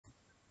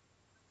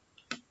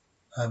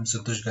I am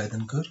Santosh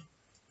Gaidhankar.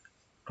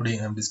 Today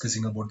I am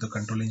discussing about the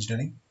control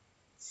engineering.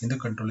 In the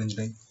control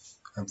engineering,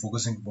 I am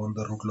focusing upon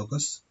the root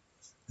locus.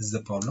 This is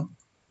the problem.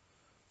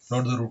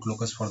 Plot the root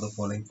locus for the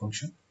following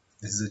function.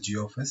 This is a g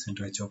of s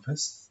into h of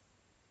s,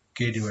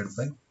 k divided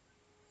by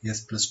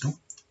s plus 2,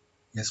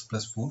 s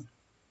plus 4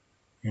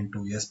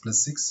 into s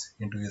plus 6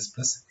 into s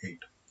plus 8.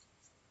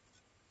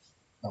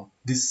 Now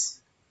this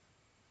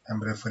I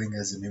am referring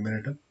as a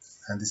numerator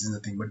and this is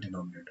nothing but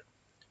denominator.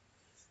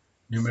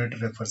 Numerator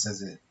refers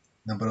as a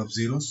number of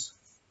zeros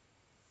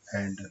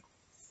and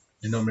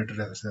denominator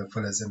refers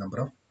as a number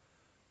of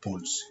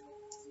poles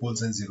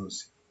and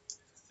zeros.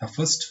 Now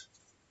first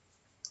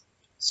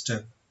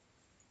step,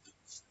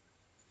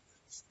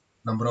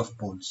 number of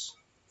poles.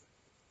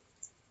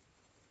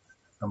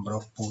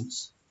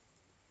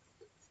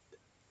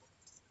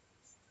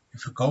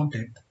 If you count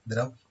it,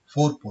 there are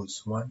 4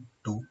 poles. 1,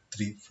 2,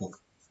 3, 4.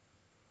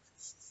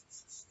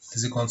 This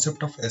is the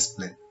concept of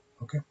S-plane.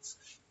 Okay,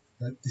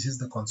 this is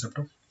the concept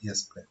of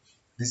S-plane.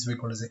 This we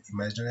call as the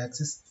imaginary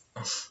axis.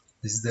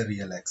 This is the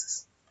real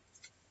axis.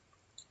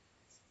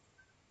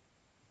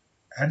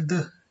 At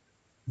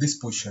this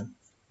position,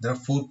 there are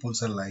 4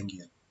 poles are lying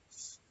here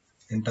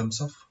in terms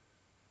of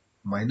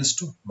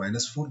 -2,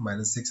 -4,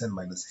 -6 and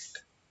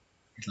 -8.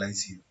 It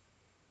lies here.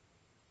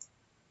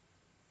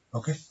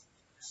 Okay,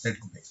 let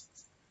it be.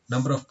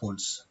 Number of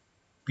poles,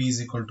 P is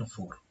equal to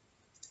 4,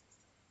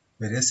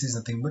 where S is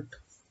nothing but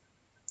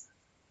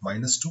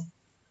 -2,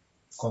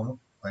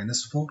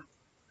 -4,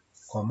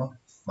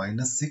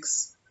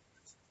 -6,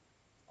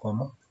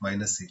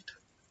 -8.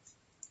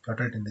 Got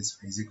it in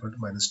this way is equal to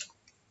 -2.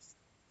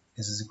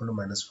 This is equal to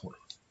 -4.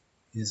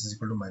 This is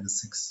equal to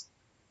 -6.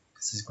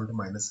 This is equal to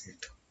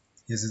 -8.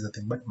 This is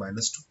nothing but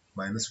 -2,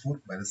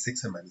 -4,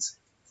 -6 and -8.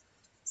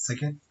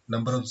 Second,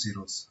 number of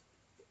zeros.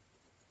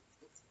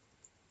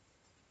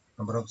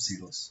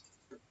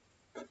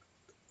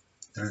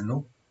 There are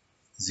no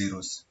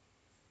zeros.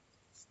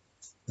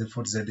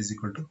 Therefore, Z is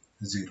equal to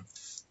 0.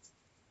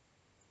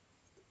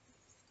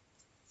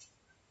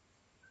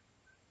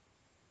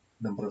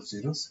 Number of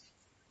zeros.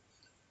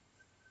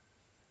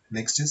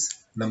 Next is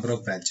number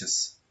of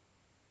branches.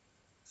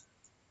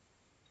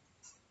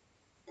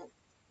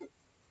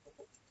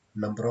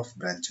 Number of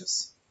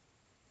branches.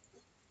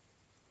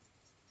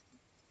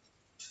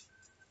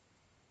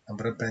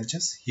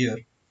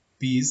 Here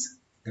P is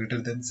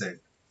greater than Z.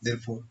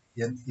 Therefore,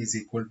 N is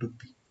equal to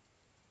P.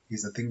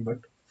 Is nothing but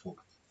 4.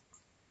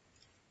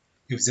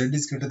 If Z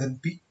is greater than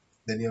P,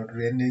 then your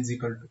N is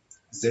equal to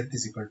Z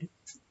is equal to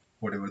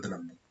whatever the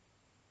number.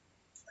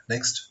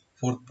 Next,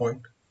 fourth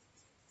point,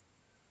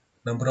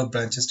 number of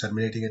branches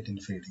terminating at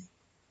infinity.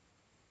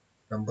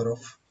 Number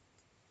of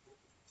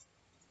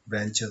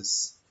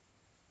branches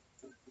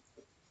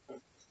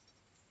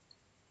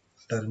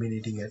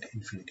terminating at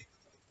infinity.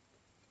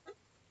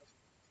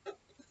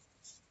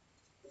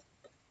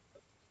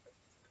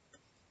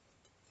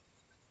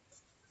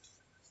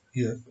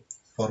 Here,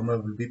 formula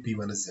will be P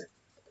minus Z.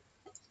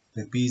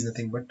 Where P is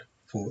nothing but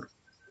 4,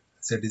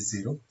 Z is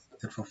 0,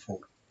 therefore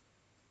 4.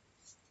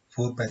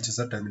 4 branches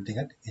are terminating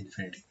at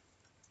infinity.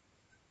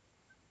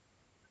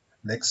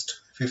 Next,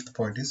 fifth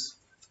point is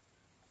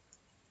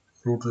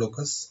root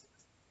locus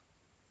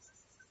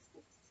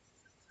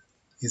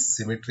is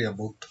symmetry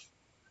about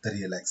the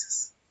real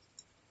axis.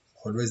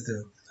 Always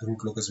the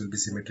root locus will be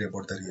symmetry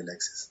about the real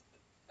axis.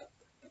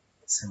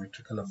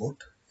 Symmetrical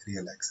about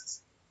real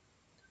axis.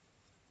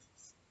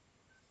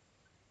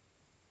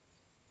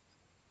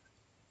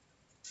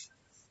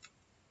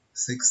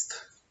 Sixth,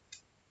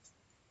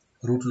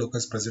 root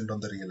locus present on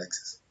the real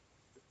axis.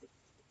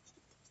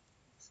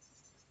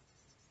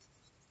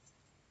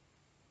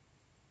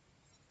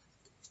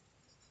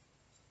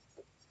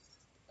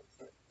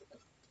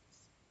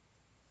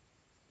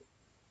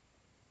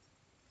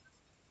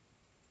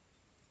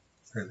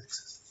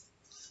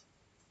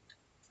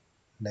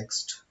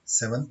 Next,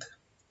 seventh,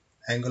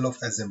 angle of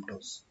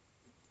asymptotes.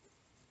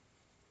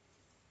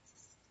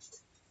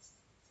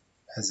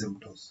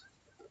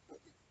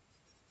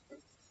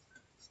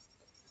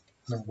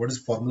 Now, what is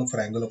formula for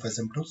angle of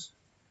asymptotes?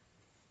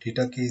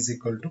 Theta k is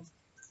equal to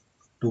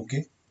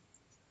 2k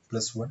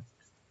plus 1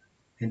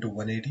 into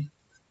 180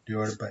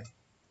 divided by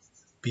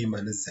P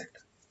minus Z,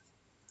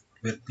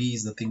 where P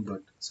is nothing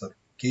but,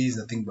 K is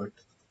nothing but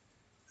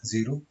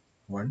 0,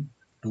 1,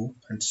 2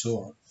 and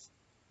so on.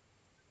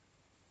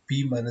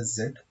 P minus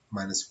Z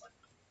minus 1.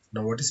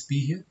 Now what is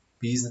P here?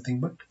 P is nothing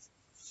but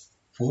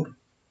 4,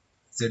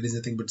 Z is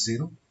nothing but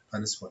 0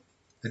 minus 1,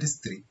 that is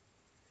 3. You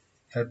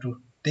have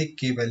to take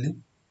K value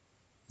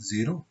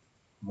 0,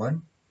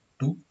 1,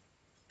 2,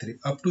 3.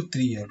 Up to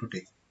 3 you have to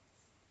take.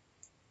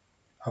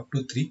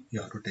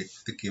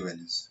 The K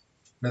values.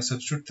 Now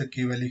substitute the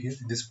K value here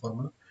in this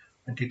formula.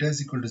 When theta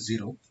is equal to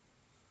 0,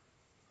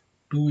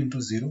 2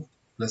 into 0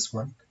 plus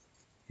 1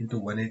 into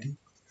 180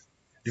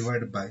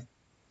 divided by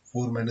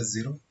 4 minus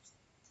 0.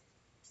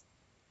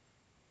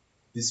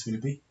 This will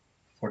be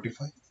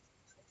 45.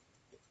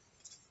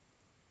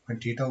 When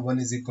theta 1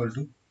 is equal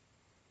to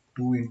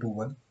 2 into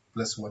 1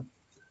 plus 1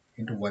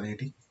 into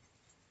 180.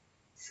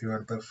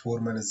 divided by 4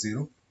 minus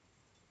 0.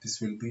 This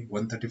will be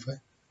 135.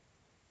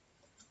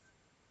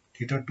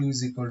 Theta 2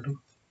 is equal to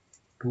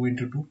 2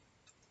 into 2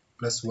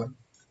 plus 1,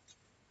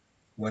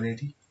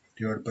 180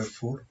 divided by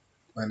 4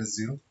 minus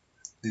 0.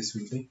 This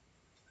will be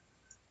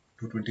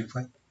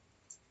 225.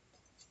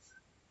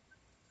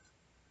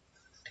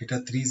 Theta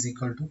 3 is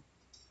equal to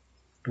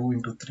 2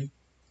 into 3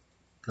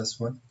 plus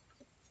 1,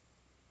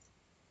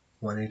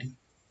 180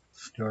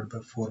 divided by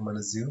 4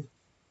 minus 0.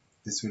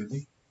 This will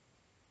be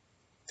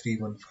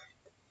 315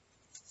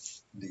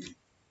 degree.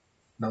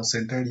 Now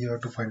centroid you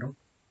have to find out.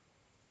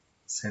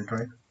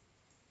 Centroid.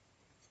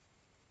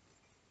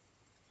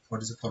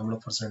 What is the formula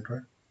for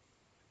centroid?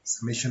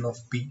 Summation of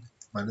P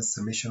minus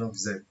summation of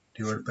Z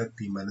divided by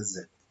P minus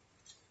Z.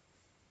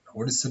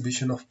 What is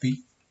summation of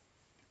P?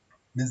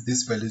 Means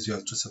these values you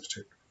have to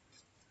substitute.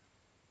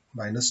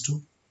 Minus 2,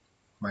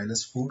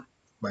 minus 4,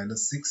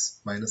 minus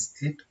 6, minus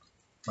 8,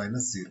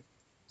 minus 0.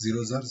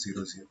 Zeros are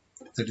 0, 0.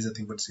 That is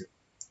nothing but 0.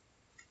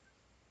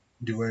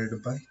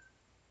 Divided by,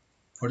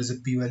 what is the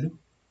P value?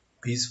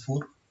 P is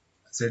 4,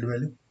 Z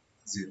value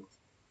 0.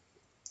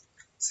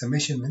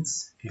 Summation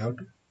means you have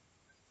to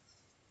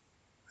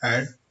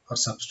add or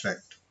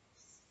subtract.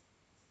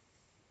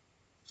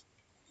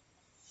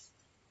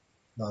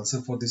 The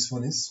answer for this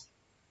one is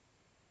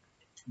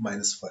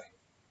minus 5.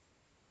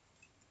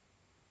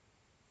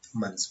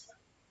 Minus 5.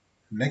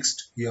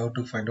 Next, you have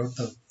to find out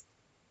the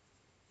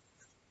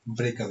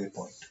breakaway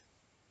point.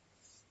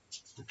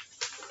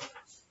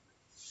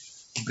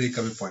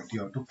 Breakaway point.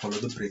 You have to follow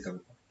the breakaway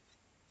point.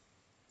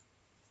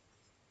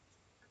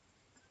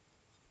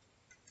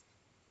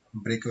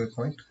 Breakaway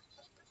point.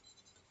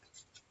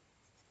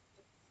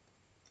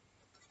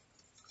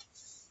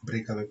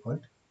 Breakaway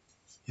point.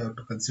 You have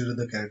to consider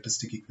the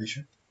characteristic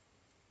equation.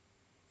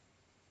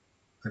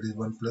 That is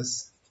 1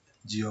 plus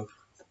g of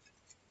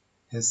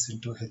s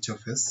into h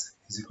of s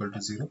is equal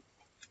to 0.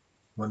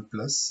 1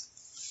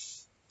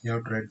 plus, you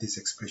have to write this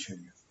expression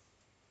here.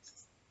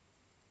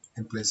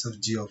 In place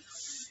of g of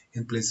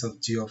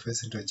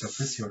s into h of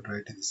s, you have to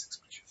write this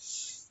expression.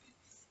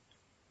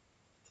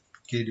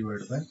 K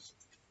divided by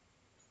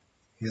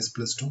s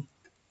plus 2,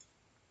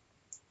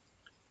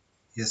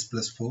 s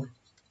plus 4,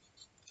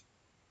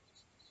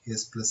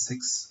 s plus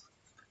 6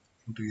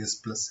 into s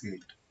plus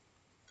 8.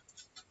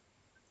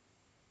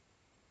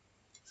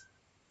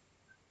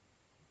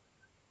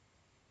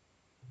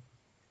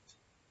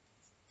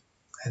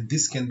 And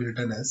this can be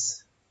written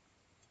as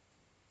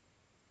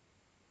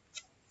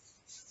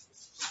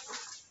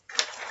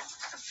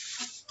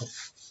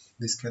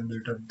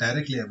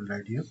directly. I will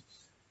write here.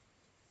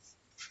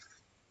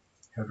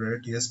 I have to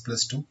write s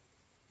plus 2,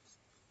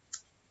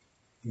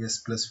 s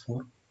plus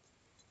 4,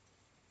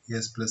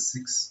 s plus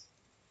 6,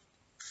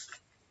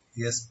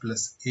 s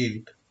plus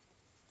 8,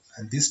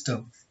 and this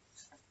term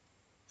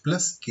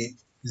plus k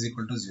is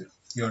equal to 0.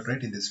 You have to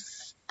write in this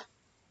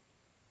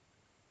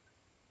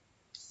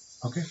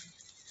way. Okay.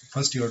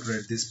 First you have to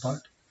write this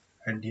part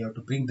and you have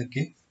to bring the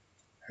k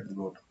at the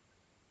bottom.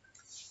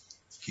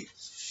 Okay.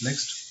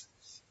 Next,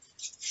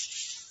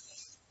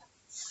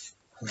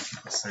 I will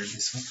keep aside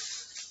this one.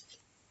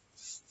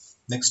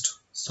 Next,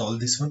 solve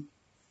this one.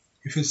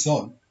 If you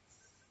solve,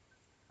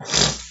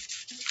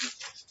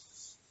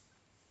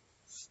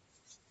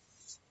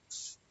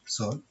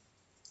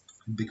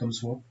 it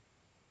becomes what?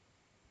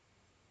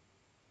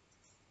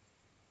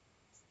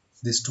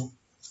 This 2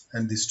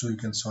 and this 2 you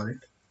can solve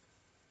it.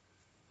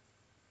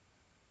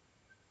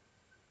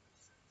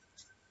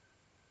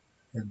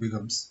 It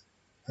becomes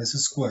s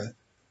square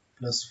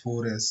plus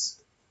 4s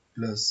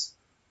plus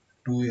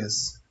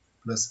 2s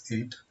plus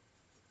 8.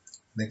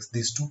 Next,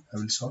 these 2 I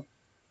will solve.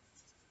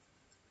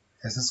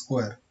 S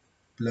square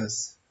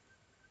plus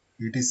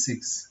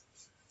 86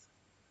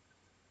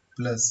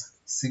 plus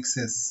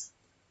 6s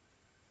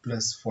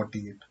plus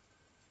 48.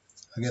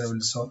 Again I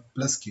will solve.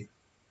 Plus k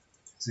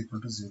is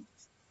equal to 0.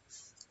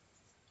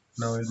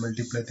 Now I will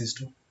multiply these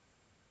 2.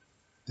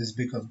 This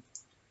becomes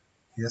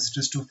s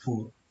raised to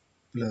 4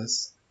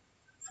 plus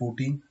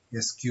 14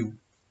 s cube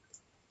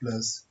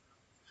plus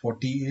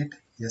 48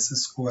 s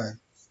square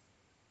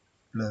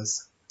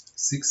plus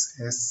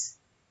 6s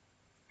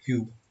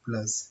cube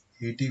plus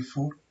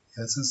 84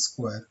 s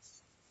square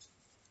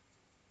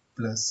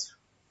plus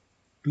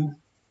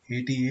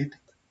 288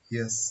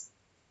 s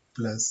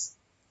plus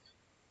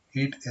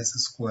 8s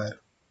square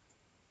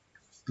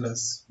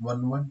plus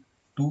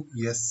 112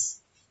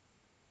 s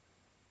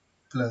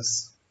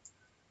plus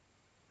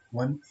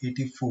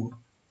 184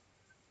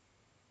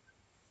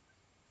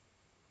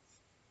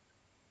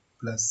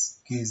 plus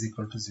k is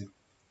equal to 0.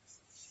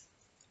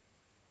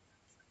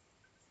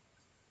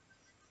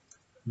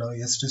 Now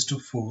s raised to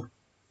 4,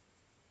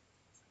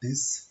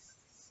 this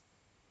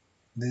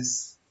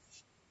is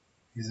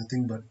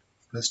nothing but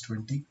plus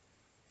 20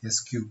 s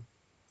cube.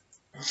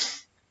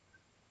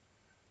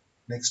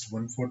 Next,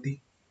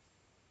 140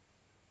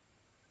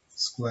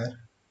 square,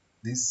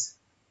 this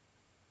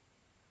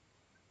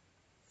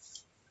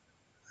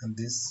and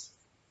this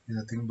is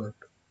nothing but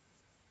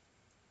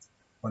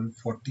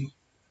 140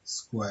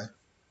 square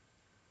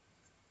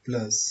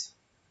plus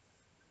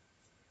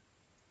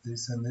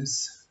this and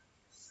this.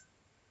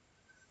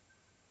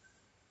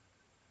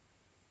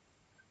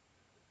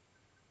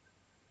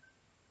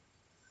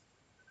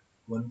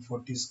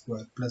 (140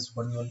 square plus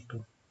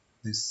 112).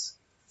 This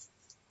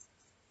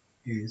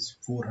is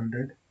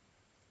 400.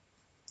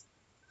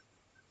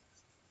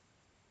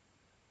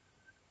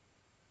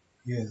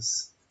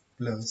 Yes,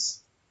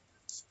 plus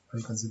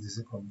I'll consider this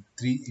a problem.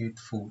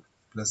 384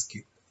 plus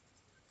k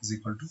is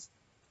equal to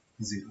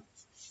 0.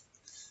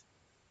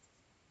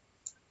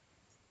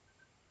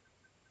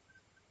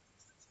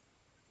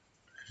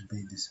 It will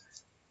be this way.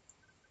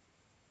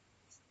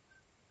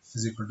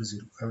 Is equal to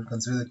 0. I will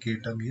consider the k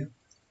term here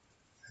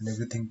and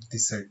everything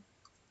this side.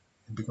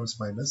 It becomes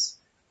minus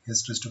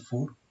s raised to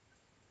 4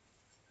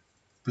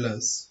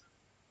 plus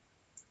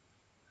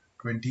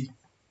 20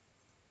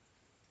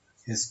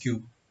 s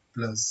cube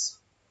plus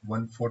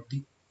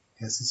 140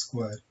 s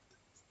square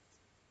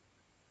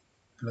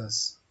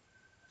plus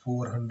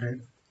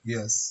 400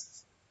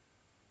 s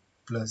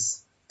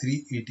plus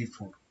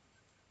 384.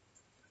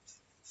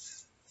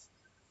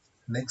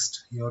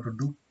 Next, you have to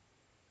do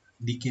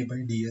dk by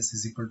ds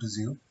is equal to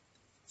 0.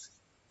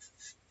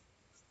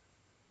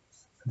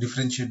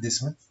 Differentiate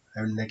this one.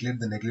 I will neglect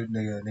the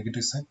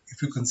negative sign.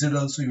 If you consider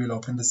also, you will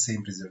obtain the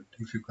same result.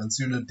 If you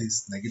consider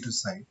this negative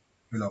sign,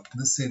 you will obtain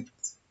the same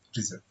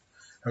result.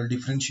 I will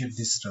differentiate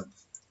this term.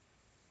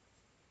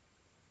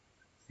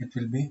 It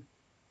will be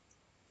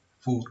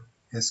 4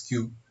 s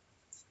cube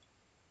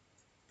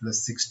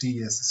plus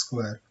 60 s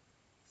square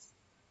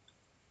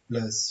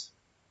plus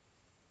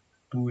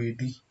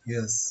 280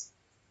 s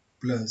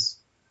plus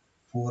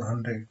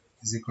 400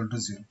 is equal to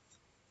 0.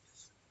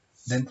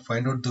 Then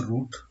find out the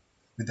root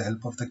with the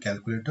help of the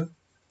calculator.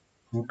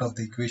 Root of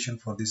the equation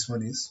for this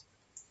one is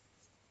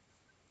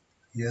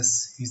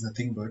s is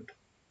nothing but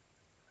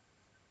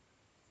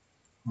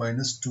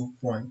minus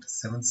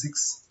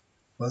 2.76,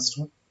 first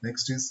one.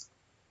 Next is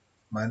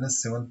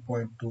minus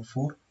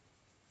 7.24,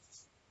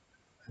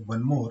 and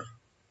one more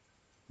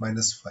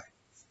minus 5.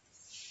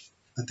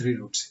 The three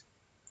roots.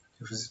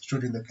 If you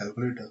substitute in the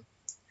calculator,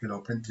 you will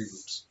obtain three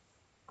roots.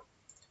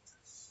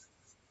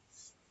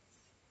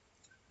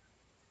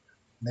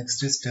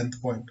 Next is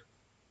 10th point.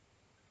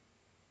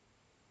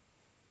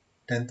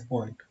 10th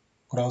point,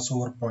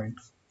 crossover point.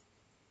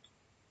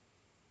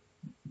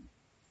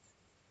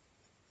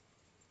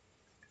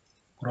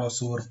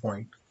 Crossover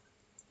point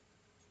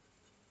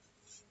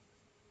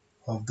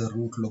of the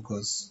root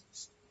locus.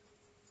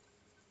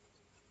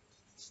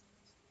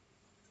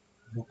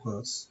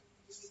 Locus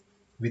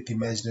with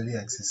imaginary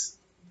axis.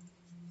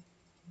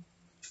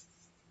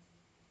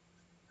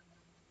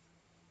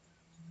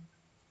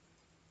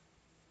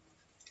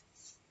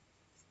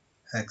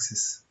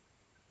 Axis.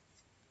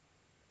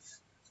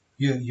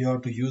 Here you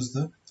have to use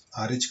the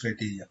RH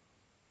criteria.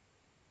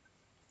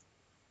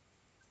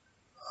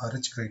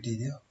 RH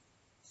criteria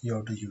you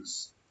have to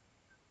use,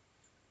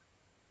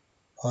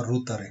 or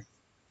Ruth array.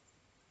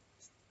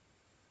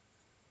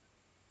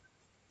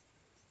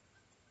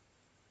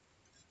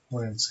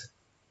 What I say.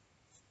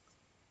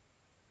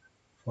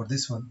 For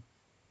this one,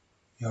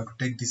 you have to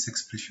take this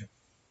expression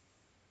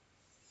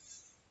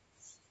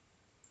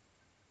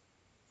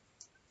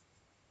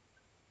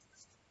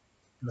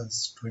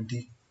plus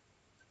 20.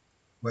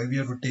 Why we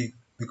have to take?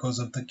 Because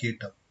of the k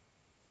term.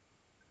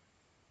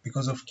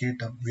 Because of k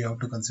term, we have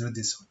to consider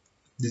this one,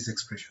 this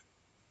expression,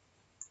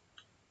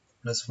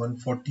 plus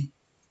 140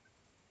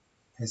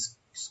 s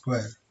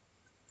square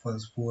for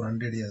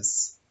 400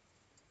 s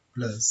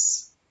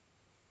plus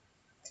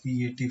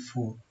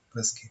 384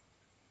 plus k.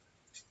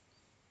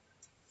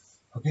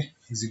 Okay,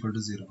 is equal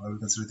to 0. I will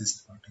consider this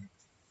part here.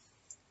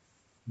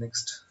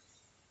 Next,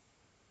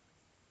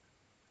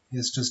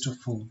 s raised to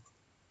 4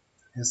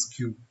 s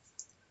cube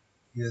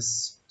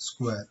s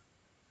square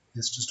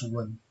s raised to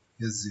 1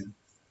 s 0.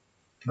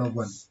 Now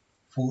 1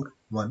 4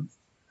 1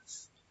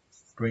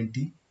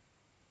 20.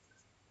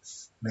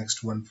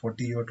 Next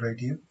 140 you have to write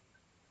here,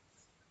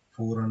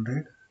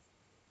 400.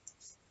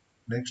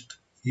 Next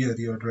here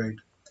you have to write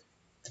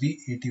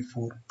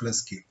 384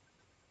 plus k.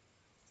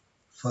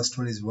 First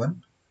one is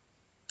 1,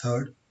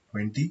 third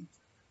 20,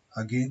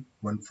 again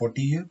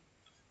 140 here,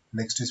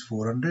 next is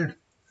 400,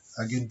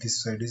 again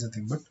this side is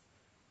nothing but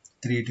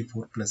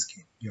 384 plus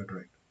k you have to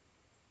write.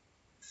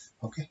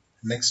 Okay,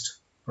 next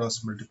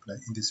cross multiply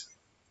in this way.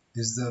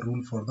 This is the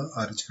rule for the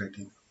RH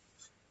criteria.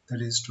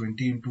 That is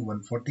 20 into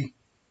 140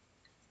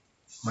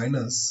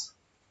 minus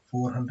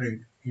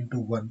 400 into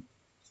 1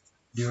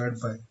 divided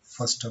by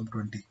first term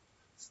 20.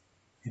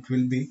 It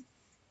will be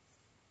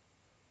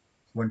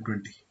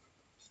 120.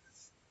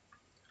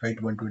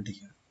 Write 120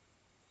 here.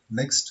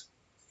 Next,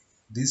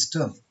 this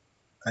term,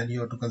 and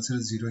you have to consider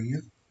 0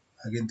 here,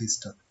 again this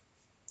term.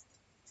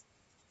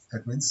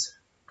 That means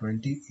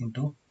 20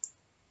 into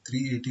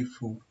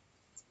 384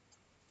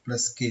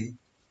 plus k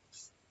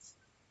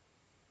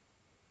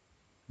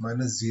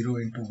minus 0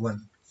 into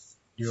 1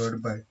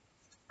 divided by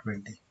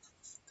 20.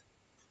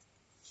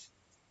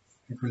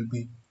 It will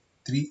be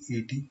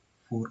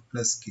 384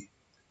 plus k,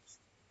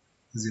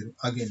 0.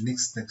 Again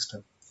next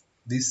term.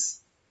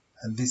 This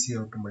and this you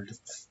have to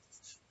multiply.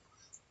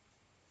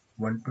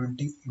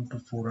 120 into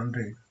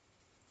 400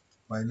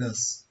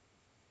 minus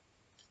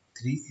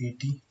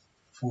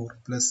 384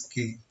 plus k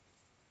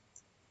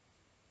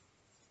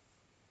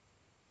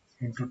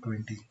into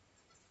 20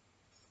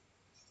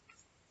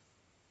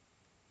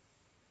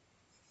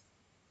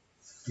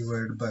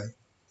 divided by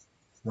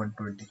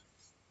 120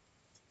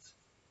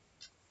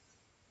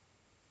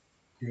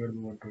 divided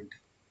by 120.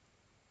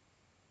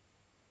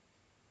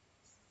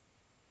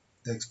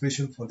 The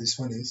expression for this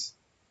one is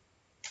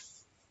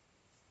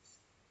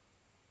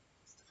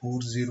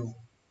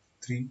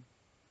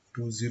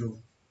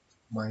 40320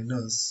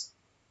 minus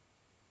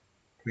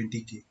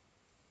 20k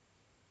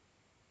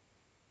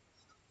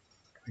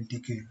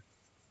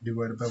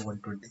divided by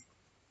 120.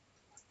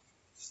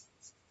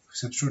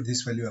 Substitute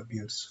this value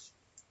appears,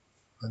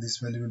 and this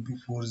value will be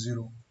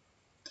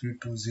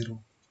 40320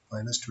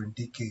 minus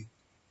 20k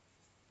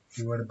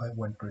divided by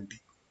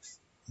 120,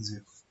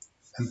 0.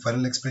 And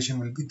final expression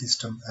will be this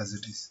term as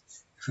it is.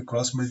 If you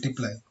cross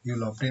multiply, you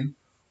will obtain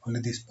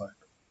only this part.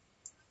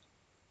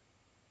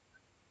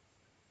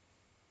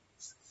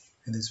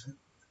 In this way,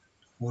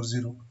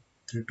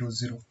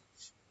 40320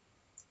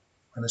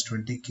 minus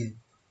 20k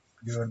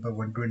divided by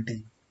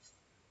 120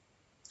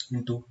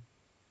 into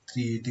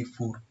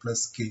 384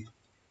 plus k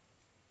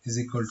is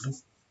equal to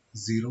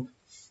 0.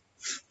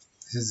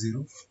 This is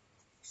 0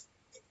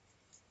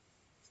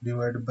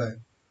 divided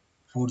by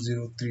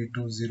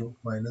 40320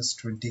 minus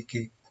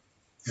 20k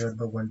divided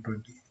by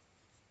 120.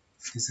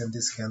 This and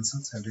this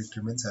cancels and it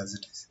remains as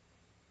it is.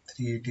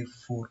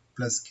 384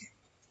 plus k.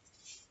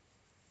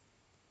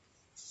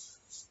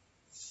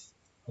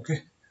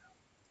 Okay.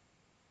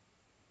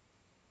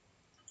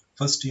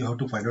 First you have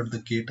to find out the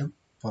k term.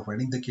 For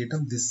finding the k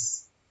term,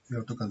 this you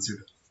have to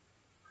consider.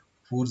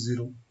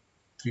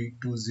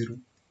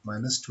 40320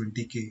 minus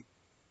 20k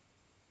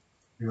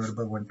divided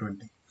by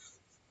 120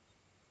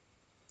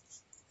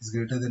 is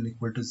greater than or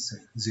equal to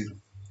 0.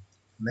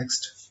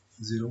 Next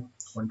 0,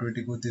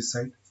 120 go this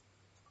side,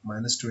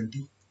 minus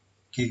 20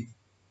 k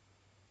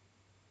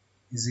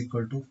is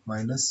equal to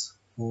minus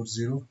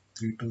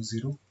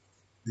 40320.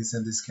 This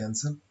and this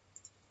cancel.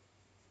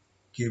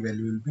 K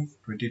value will be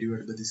 20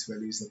 divided by this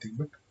value is nothing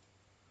but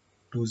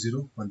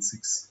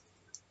 2016.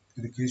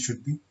 The k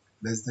should be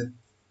less than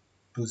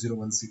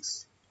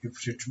 2016 if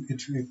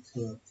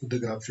the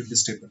graph should be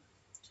stable.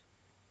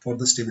 For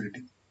the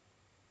stability,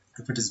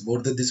 if it is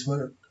more than this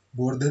one,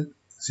 more than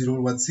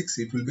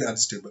 016, it will be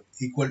unstable.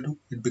 Equal to,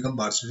 it become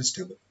marginally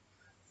stable.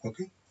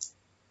 Okay.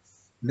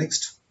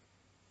 Next,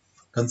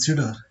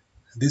 consider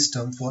this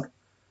term for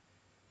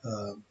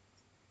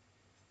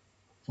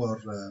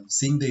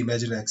seeing the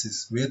imaginary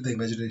axis, where the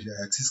imaginary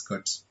axis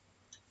cuts.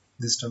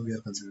 This term we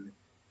are considering.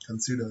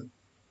 Consider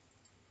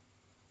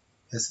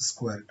s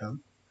square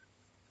term,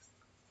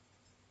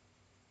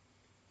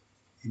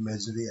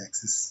 imaginary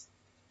axis.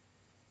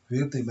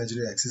 Where the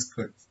imaginary axis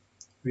cut,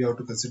 we have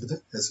to consider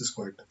the s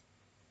square term.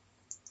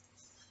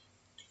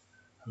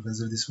 I'll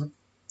consider this one,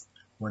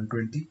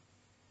 120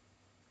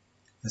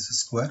 s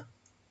square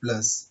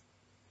plus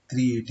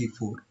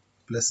 384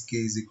 plus k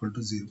is equal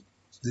to 0.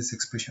 This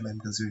expression I am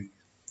considering.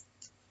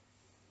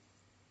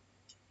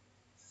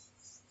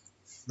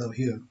 Now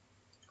here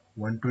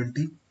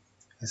 120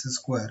 s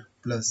square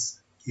plus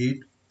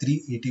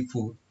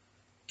 384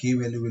 k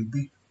value will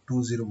be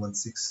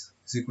 2016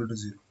 is equal to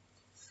 0.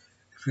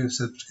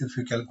 If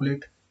you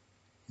calculate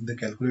in the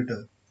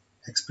calculator,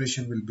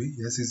 expression will be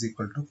s is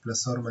equal to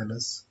plus or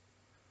minus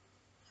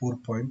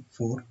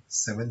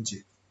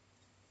 4.47j.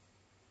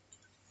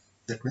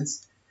 That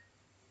means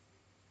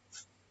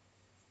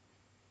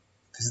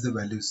this is the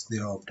values they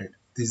are obtained.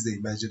 This is the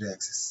imaginary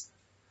axis.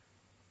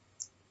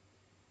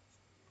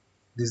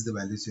 This is the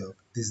values you have.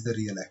 This is the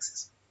real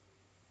axis.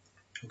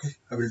 Okay,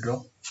 I will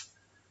draw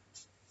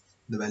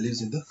the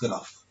values in the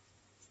graph.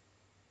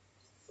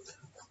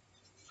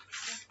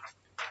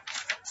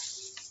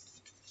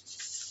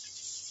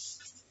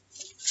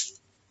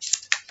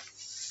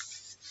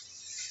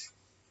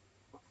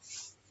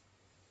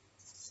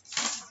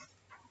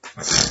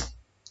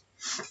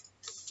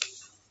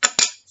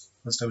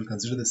 First I will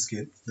consider the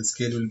scale. The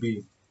scale will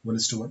be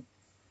 1:1.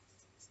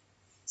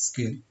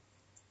 Scale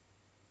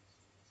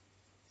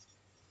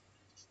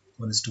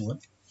 1:1.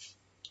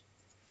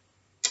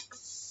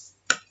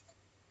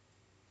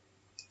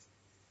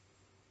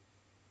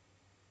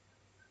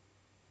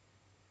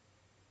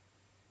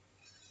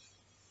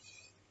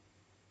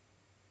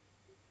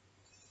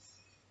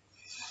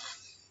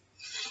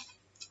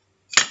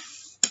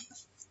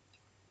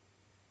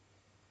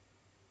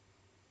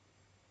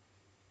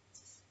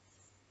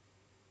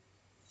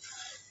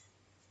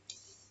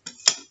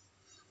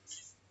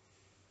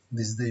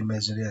 This is the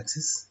imaginary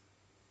axis,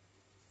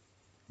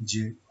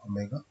 j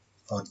omega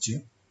or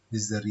j.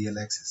 This is the real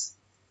axis,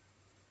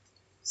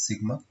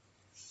 sigma.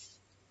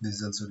 This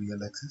is also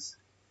real axis,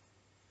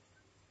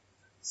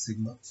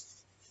 sigma.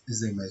 This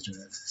is the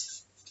imaginary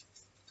axis.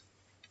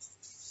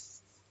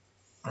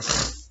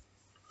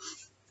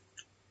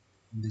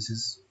 This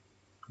is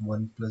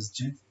 1 plus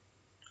j,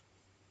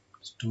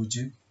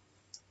 2j,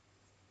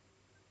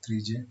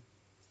 3j,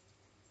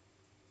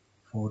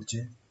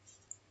 4j,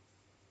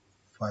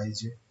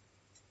 5j,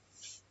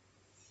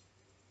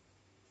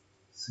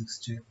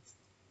 6j,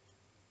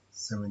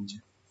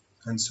 7j,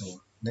 and so on.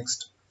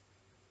 Next,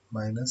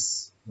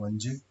 minus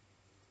 1j,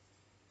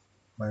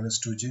 minus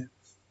 2j,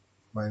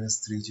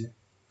 minus 3j,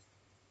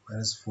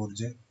 minus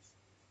 4j,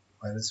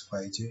 minus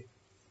 5j,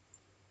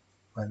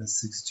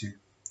 minus 6j,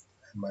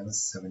 and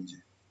minus 7j.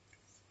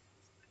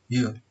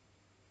 Here,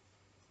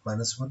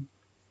 minus 1,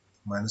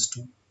 minus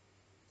 2,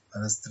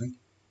 minus 3,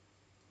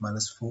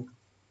 minus 4,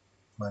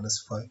 minus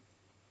 5,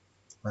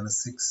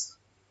 minus 6,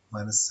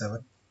 minus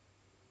 7,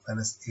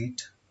 minus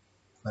 8,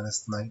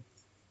 minus 9,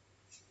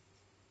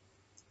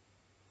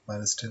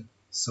 minus 10,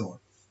 so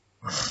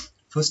on.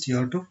 First, you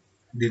have to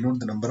denote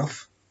the number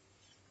of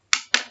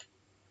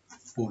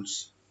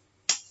poles.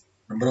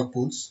 Number of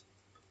poles.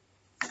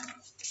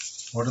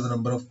 What are the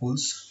number of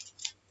poles?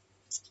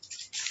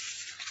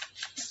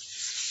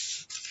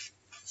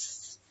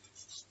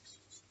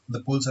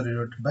 The poles are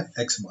denoted by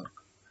X mark.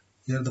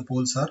 Here the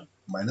poles are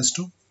minus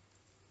 2,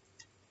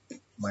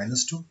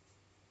 minus 2,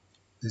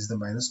 this is the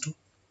minus 2,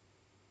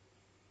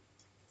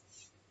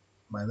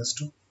 minus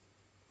 2,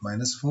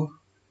 minus 4,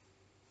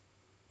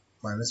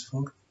 minus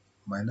 4,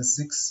 minus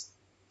 6,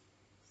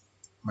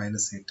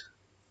 minus 8.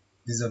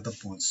 These are the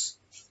poles.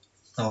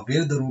 Now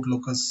where the root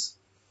locus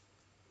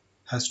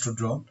has to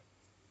draw,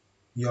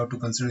 you have to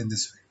consider in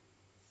this way.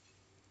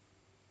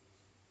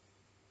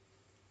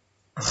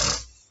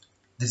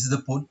 This is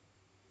the pole,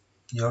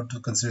 you have to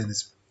consider in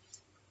this way.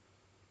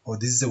 Oh,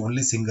 this is the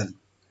only single,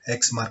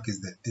 X mark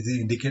is there. This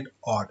indicate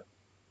odd.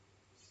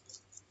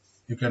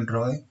 You can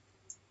draw a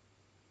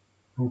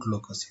root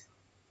locus here.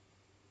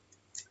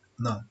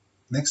 Now,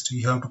 next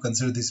you have to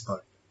consider this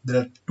part. There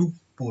are two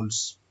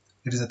poles.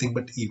 It is nothing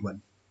but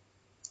E1.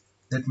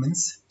 That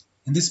means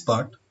in this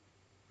part,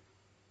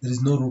 there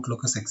is no root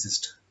locus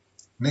exist.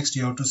 Next,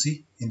 you have to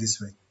see in this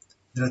way.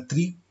 There are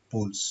three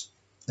poles.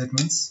 That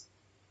means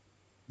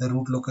the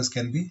root locus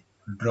can be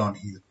drawn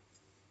here.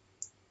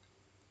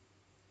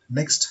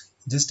 Next,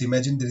 just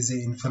imagine there is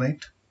a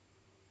infinite.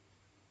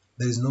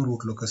 There is no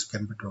root locus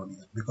can be drawn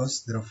here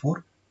because there are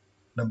four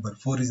number.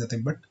 4 is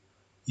nothing but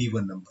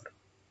even number.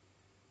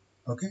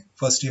 Okay.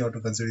 First, you have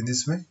to consider in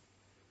this way.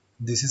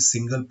 This is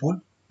single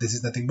pole. This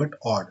is nothing but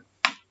odd.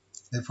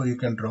 Therefore, you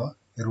can draw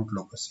a root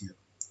locus here.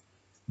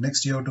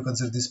 Next, you have to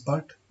consider this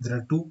part. There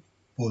are two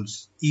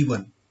poles,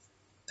 even.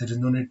 There is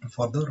no need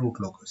for the root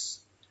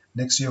locus.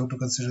 Next, you have to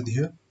consider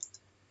here.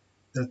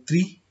 There are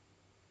three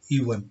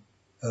even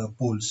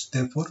poles.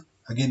 Therefore,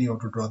 again you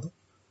have to draw the.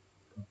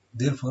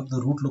 Therefore, the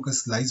root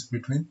locus lies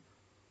between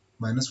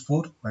minus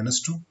 4,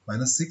 minus 2,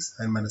 minus 6,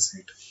 and minus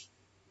 8.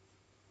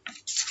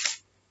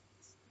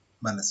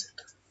 Minus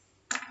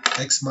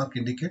 8. X mark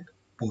indicate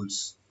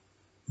poles.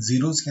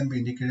 Zeros can be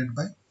indicated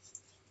by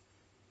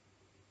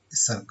a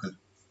circle.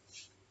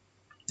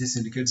 This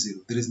indicates 0.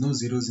 There is no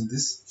zeros in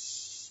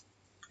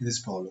this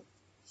problem.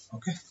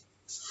 Okay.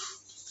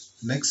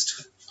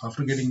 Next,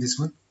 after getting this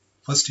one,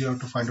 first you have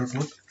to find out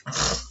what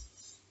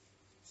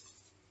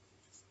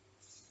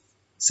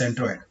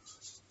centroid.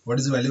 What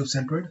is the value of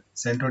centroid?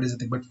 Centroid is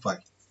nothing but 5.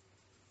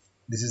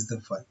 This is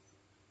the 5.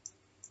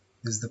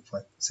 This is the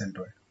 5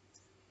 centroid.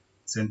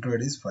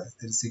 Centroid is 5.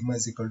 Then sigma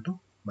is equal to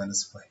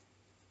minus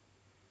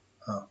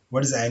 5.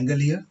 What is the angle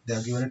here? They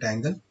have given it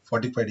angle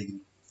 45 degree.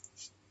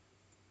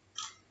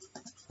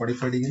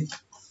 45 degree.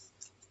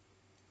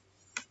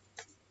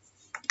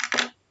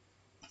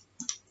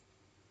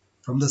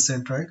 From the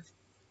centroid,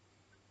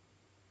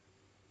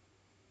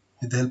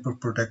 with the help of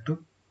protractor,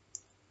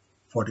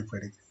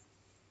 45 degree.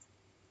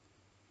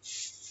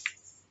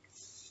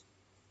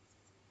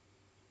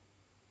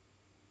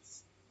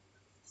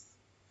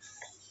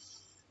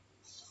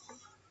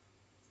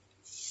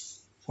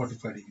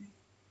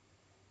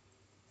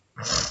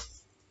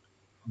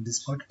 From this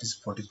part it is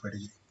 45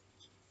 degree.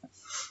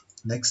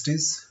 Next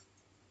is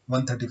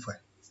 135.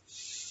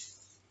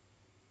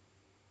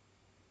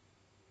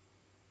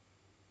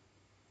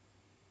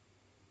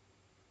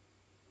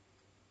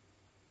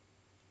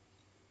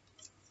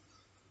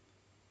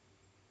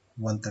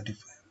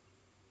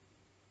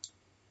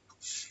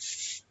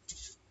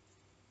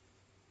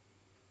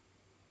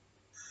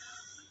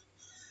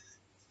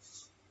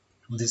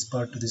 From this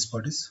part to this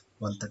part is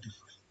 135.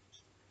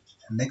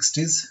 And next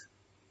is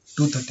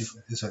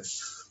 235. Sorry,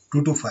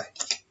 225.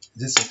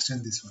 Just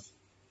extend this one.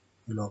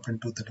 You will open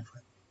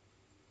 235.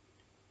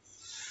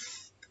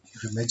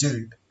 If you measure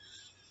it,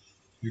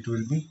 it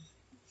will be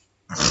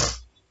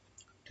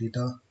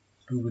theta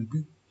 2 will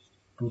be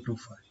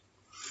 225.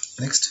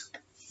 Next,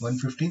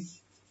 115.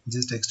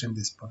 Just extend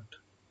this part.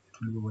 It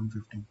will be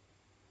 115.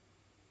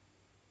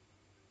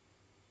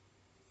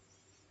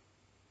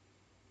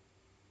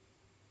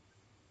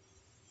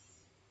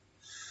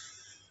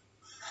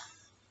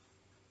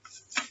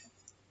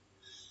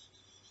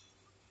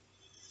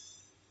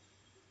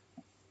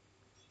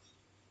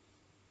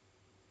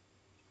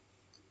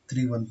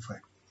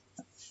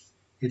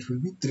 It will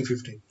be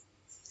 315.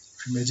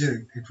 If you measure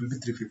it, it will be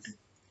 315.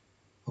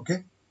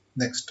 Okay.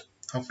 Next,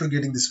 after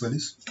getting this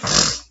values,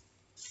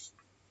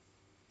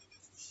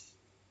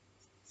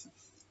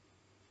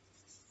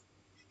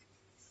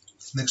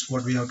 Next,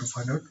 what we have to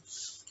find out,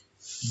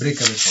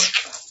 breakaway point.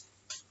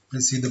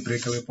 Please see the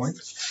breakaway point.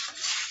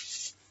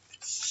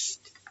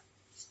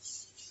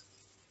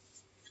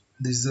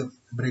 This is the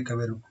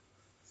breakaway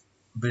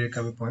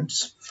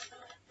points.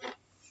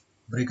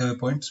 Breakaway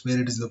points where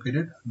it is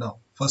located. Now,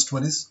 first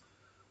one is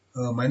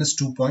minus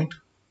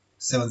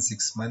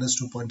 2.76. Minus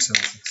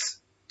 2.76.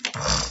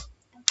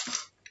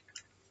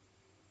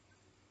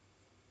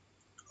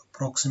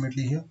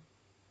 Approximately here.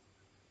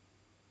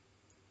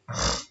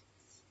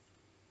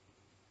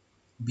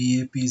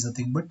 BAP is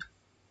nothing but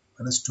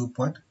minus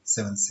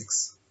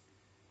 2.76,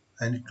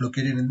 and it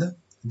located in the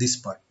this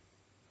part,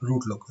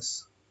 root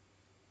locus.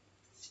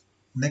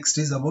 Next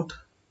is about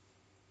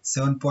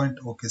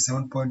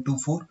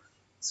 7.24,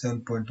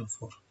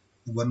 7.24.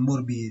 One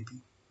more BAP,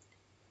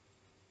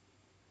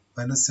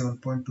 minus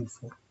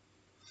 7.24.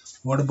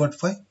 What about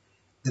 5?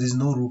 There is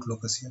no root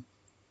locus here.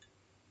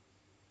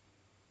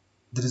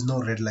 There is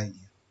no red line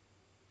here.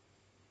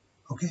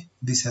 Okay,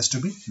 this has to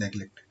be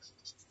neglected.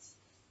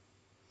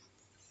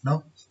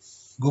 Now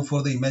go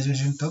for the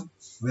imagination term,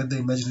 where the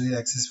imaginary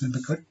axis will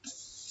be cut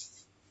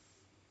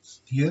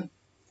here,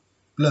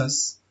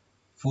 plus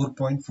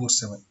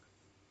 4.47.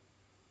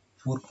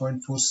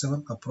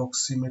 4.47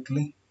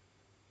 approximately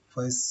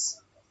 5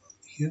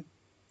 here,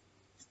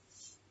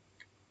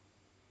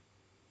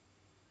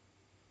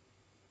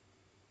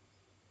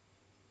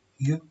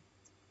 here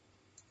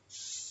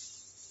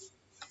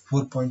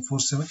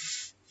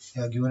 4.47,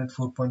 yeah, given at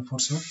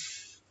 4.47,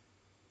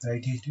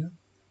 right here,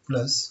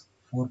 plus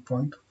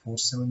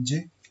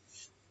 4.47j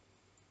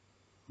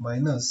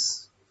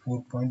minus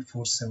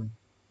 4.47j.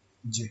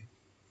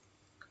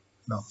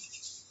 Now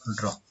I'll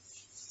draw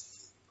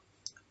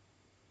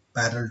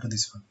parallel to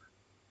this one.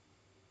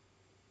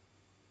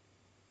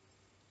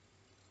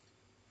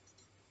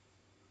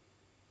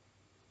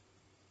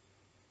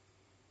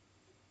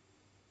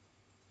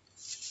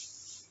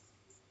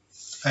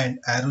 And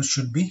arrow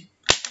should be,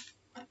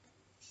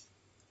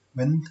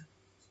 when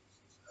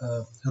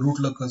root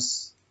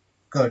locus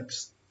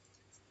cuts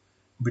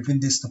between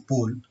this the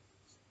pole,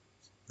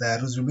 the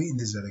arrows will be in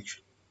this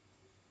direction,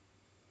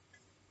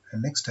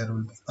 and next arrow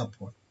will be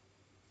upward.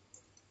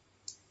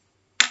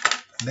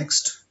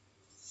 Next,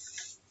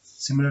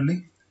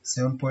 similarly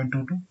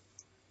 7.22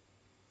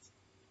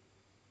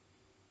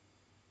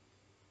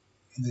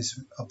 in this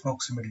way,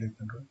 approximately you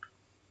can draw it.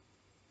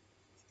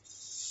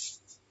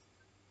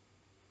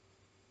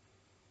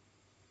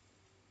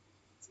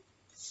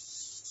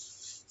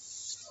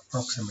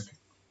 Approximately,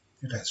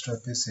 it has to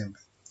appear same way.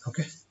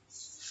 Okay,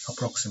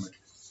 approximately.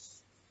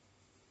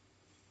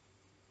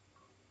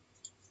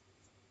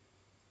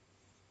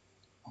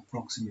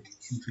 Approximately,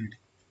 infinity.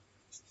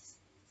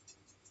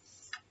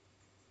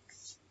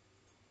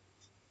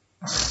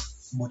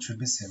 Both should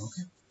be same.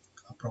 Okay,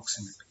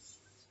 approximate.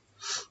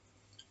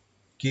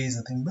 K is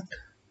nothing but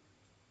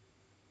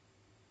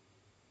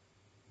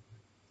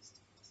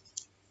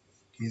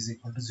K is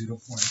equal to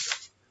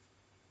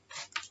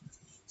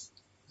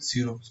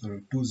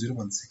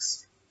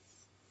 2016.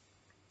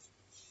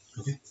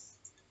 Okay,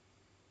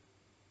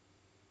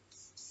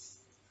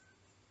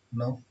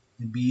 now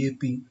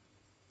BAP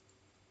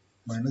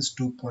minus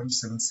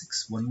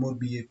 2.76. One more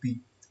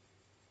BAP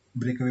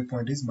breakaway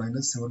point is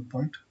minus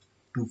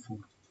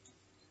 7.24.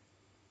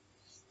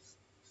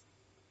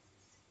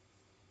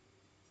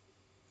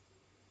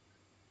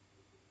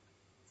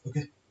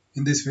 Okay,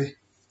 in this way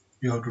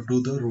you have to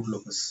do the root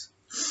locus.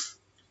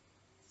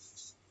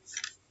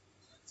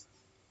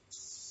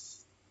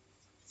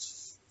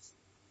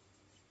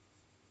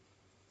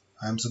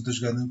 I am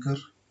Santosh Gandhinkar.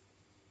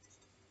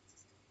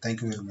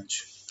 Thank you very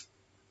much.